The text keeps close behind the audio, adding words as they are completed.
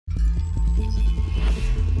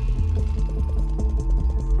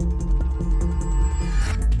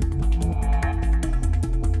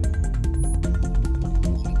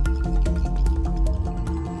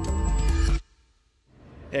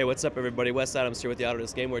what's up everybody? Wes Adams here with the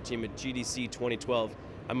Autodesk GameWare team at GDC 2012.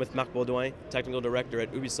 I'm with Marc Beaudoin, Technical Director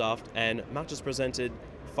at Ubisoft, and Marc just presented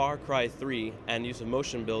Far Cry 3 and use of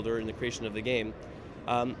MotionBuilder in the creation of the game.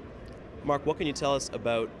 Marc, what can you tell us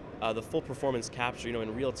about the full performance capture,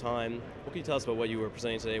 in real time? What can you tell us about what you were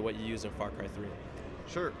presenting today, what you used in Far Cry 3?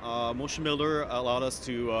 Sure. MotionBuilder allowed us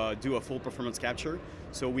to do a full performance capture.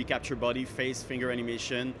 So we capture body, face, finger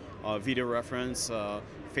animation, video reference,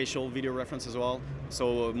 facial video reference as well.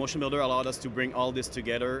 So MotionBuilder allowed us to bring all this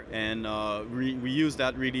together, and we use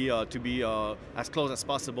that really to be as close as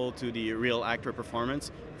possible to the real actor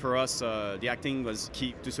performance. For us, the acting was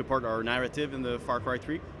key to support our narrative in the Far Cry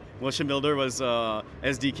 3. MotionBuilder was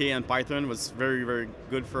SDK and Python was very, very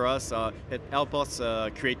good for us. It helped us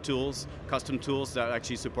create tools, custom tools that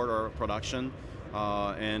actually support our production.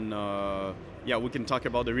 Yeah, we can talk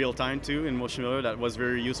about the real time too in MotionBuilder. That was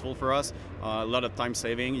very useful for us. A lot of time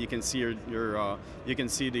saving. You can see you can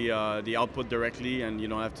see the output directly, and you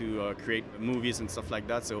don't have to create movies and stuff like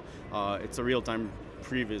that. So it's a real time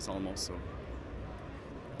previs almost. So.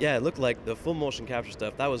 Yeah, it looked like the full motion capture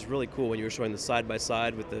stuff, that was really cool when you were showing the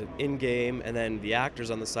side-by-side with the in-game, and then the actors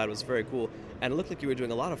on the side was very cool. And it looked like you were doing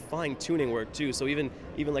a lot of fine-tuning work too, so even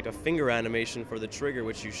like a finger animation for the trigger,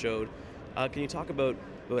 which you showed. Can you talk about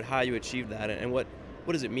how you achieved that, and what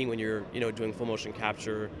does it mean when you're doing full motion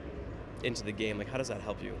capture into the game? Like, how does that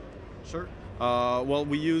help you? Sure. Well,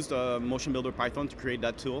 we used MotionBuilder Python to create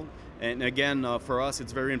that tool. And again, for us,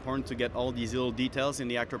 it's very important to get all these little details in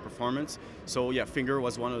the actor performance. So yeah, finger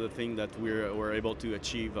was one of the things that we're able to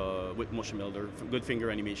achieve with MotionBuilder, good finger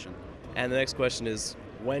animation. And the next question is,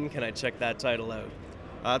 when can I check that title out?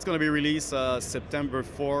 It's going to be released September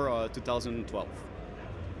 4, 2012.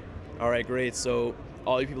 All right, great. So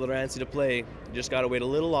all you people that are antsy to play, you just got to wait a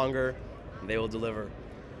little longer, and they will deliver.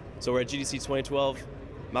 So we're at GDC 2012.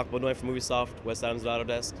 Marc Beaudoin from Ubisoft, Wes Adams at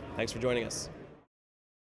Autodesk. Thanks for joining us.